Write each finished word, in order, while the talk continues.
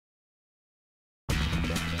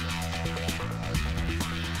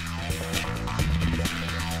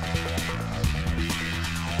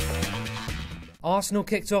Arsenal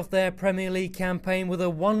kicked off their Premier League campaign with a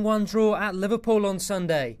 1-1 draw at Liverpool on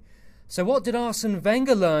Sunday. So what did Arsène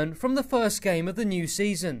Wenger learn from the first game of the new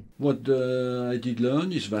season? What I did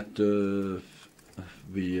learn is that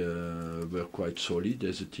we were quite solid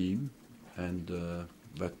as a team, and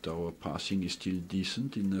that our passing is still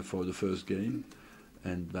decent for the first game,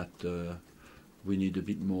 and that we need a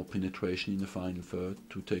bit more penetration in the final third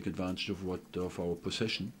to take advantage of our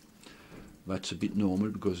possession. That's a bit normal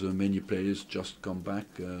because many players just come back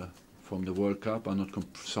from the World Cup, are not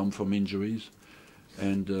some from injuries,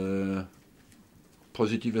 and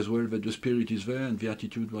positive as well that the spirit is there and the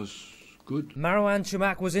attitude was good. Marouane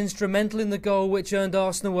Chamakh was instrumental in the goal which earned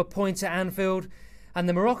Arsenal a point at Anfield, and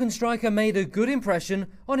the Moroccan striker made a good impression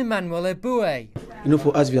on Emmanuel Eboue. You know,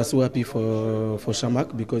 for us we are so happy for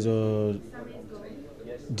Chamakh because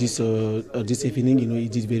this evening, you know, he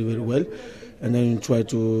did very, very well. And then try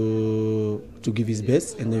to give his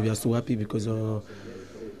best, and then we are so happy because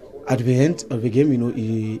at the end of the game, you know,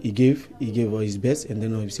 he gave his best, and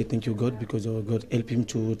then we say thank you God because God helped him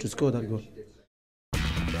to score that goal.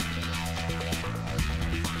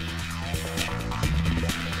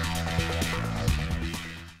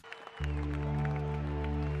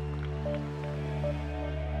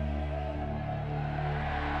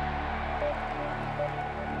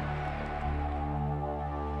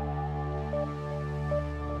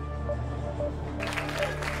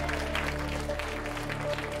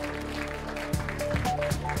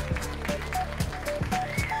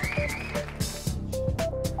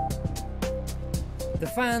 The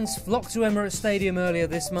fans flocked to Emirates Stadium earlier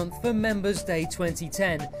this month for Members' Day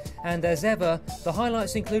 2010, and as ever, the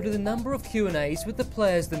highlights included a number of Q&As with the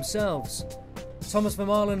players themselves. Thomas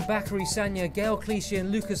Vermaelen, Sagna, Clichy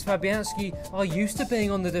and Lucas Fabianski are used to being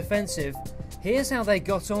on the defensive. Here's how they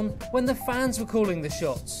got on when the fans were calling the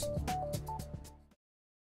shots.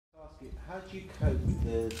 How do you cope with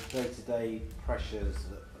the day-to-day pressures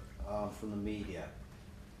from the media?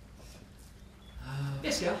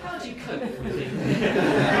 Yes, how do you cope with it?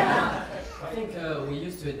 I think we're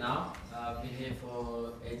used to it now. I've been here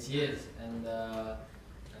for 8 years, and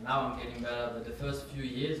now I'm getting better. But the first few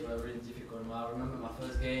years were really difficult. I remember my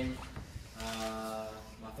first game,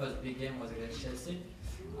 my first big game was against Chelsea.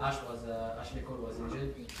 Ashley Cole was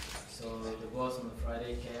injured, so the boss on the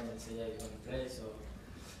Friday came and said, "Yeah, you're going to play." So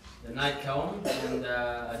the night came, and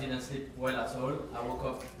I didn't sleep well at all. I woke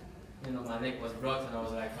up. You know, my neck was blocked, and I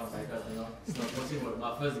was like, oh my God, you know, it's not possible.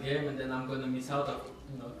 My first game, and then I'm going to miss out,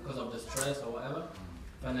 because of the stress or whatever.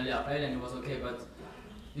 Finally, I played, and it was okay. But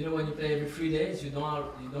you know, when you play every 3 days, you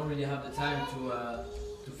don't really have the time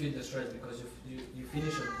to feel the stress because you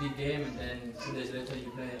finish a big game, and then 2 days later you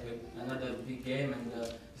play another big game, and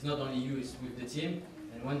it's not only you, it's with the team.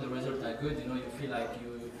 And when the results are good, you know, you feel like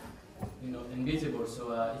you know, unbeatable.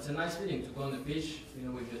 So it's a nice feeling to go on the pitch, you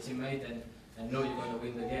know, with your teammate and know you're going to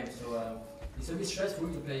win the game. So it's a bit stressful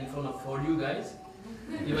to play in front of all you guys.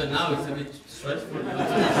 Even now it's a bit stressful, you know,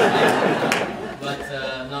 but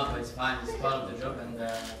no, but it's fine. It's part of the job, and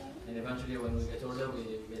eventually when we get older, we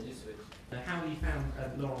get used to it. How have you found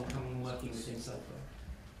Laurent coming and working with him so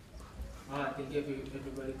far? I think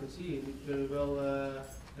everybody could see it very well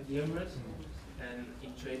at the Emirates, and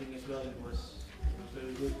in training as well. It was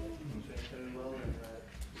very good. He trained very well, and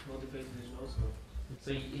he's motivated as well.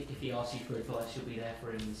 So if he asks you for advice, you'll be there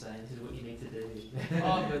for him and say, this is what you need to do.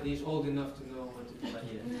 Oh, but he's old enough to know what to do.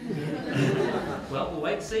 Yeah. Well, we'll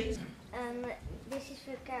wait and see. This is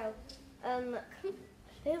for Cal.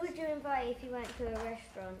 Who would you invite if you went to a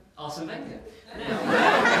restaurant? Arsène Wenger.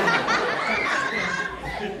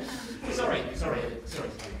 Sorry.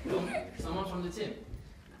 Someone from the team.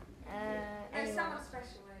 Anyone. Someone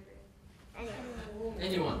special, maybe.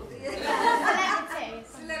 Anyone.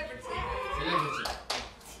 Celebrity.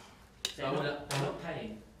 So I'm not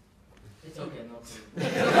paying. It's okay, not paying. We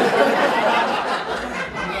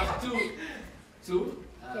have two.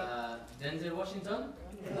 Denzel Washington.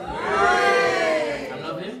 I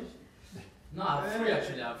love him. No, I have three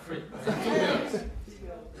actually. I have three. I have 2 girls.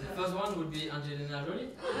 The first one would be Angelina Jolie.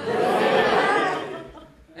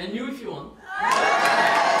 And you, if you want.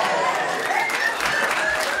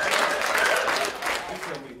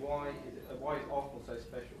 Tell me why is Arsenal so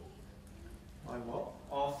special? Why what?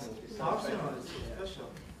 Arsenal is so Arsenal special. is special.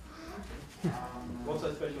 What's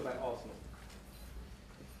so special about Arsenal?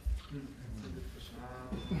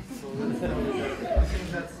 I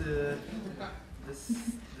think that's the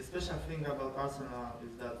special thing about Arsenal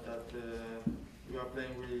is that we are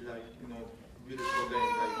playing really beautiful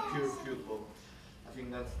game, like pure football. I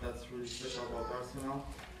think that's really special about Arsenal.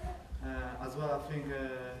 As well, I think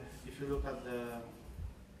if you look at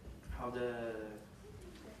how the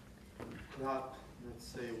club, let's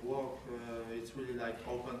say, work, it's really like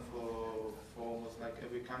open for almost like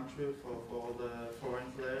every country, for all the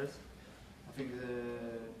foreign players. I think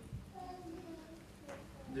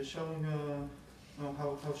they're showing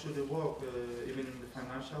how should it work, even in the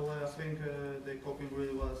financial way. I think they're coping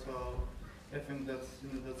really well. So I think that's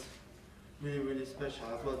really special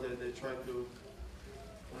as well. They try to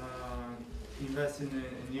invest in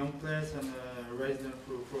young players and raise them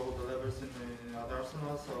through all the levels at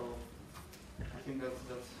Arsenal. So I think that's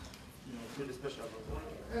pretty special about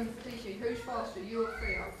that. Clichy, who's faster, you or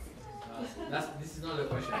Theo? This is not a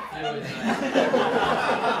question.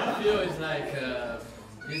 Theo is like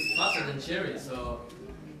he's faster than Cherry, so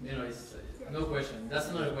it's no question. That's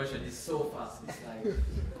not a question. It's so fast. It's like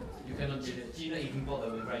you cannot beat it. Do you not even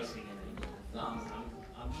bother with racing anymore? No,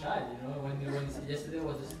 I'm shy. When yesterday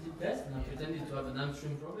was a speed test and I pretended to have an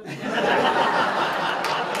hamstring problem.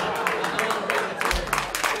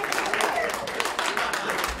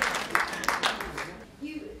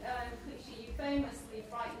 You famously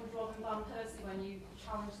frightened Robin van Persie when you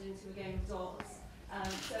challenged him to a game of darts.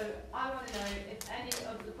 So I want to know if any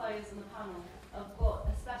of the players on the panel have got a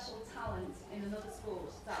special talent in another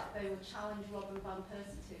sport that they would challenge Robin van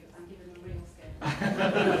Persie to and give him a real skill.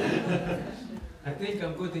 I think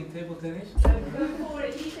I'm good in table tennis. So go for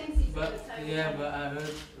it. He thinks he's good at table tennis. But I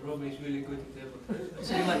heard Robin is really good in table tennis.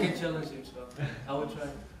 I feel like I can challenge him, so I will try.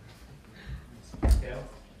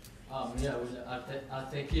 Yeah, I'll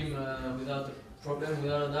take him without a problem,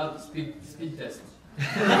 without a doubt, speed test. I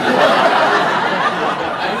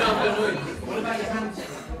know it. What about your hamstring?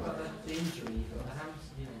 What about the injury you got? The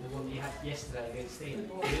hamstring, the one you had yesterday against Steven.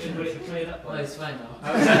 Will it be cleared up? Oh, it's fine now.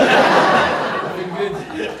 Doing good.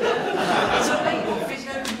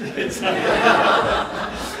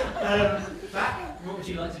 Back, what would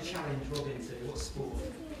you like to challenge Robin to? What sport?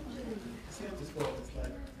 It's not a sport, it's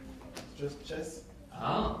like just chess.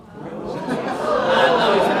 Ah.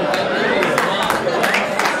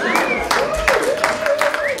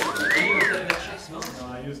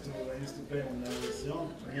 I used to play when I was young.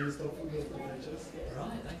 When I stopped football to play chess.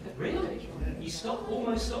 Right, okay. Really? Yeah. You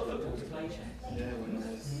almost stopped football to play chess? Yeah, when I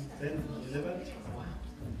was 10, 11. Wow.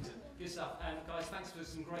 Good stuff. Guys, thanks for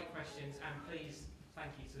some great questions, and please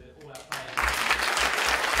thank you to all our players.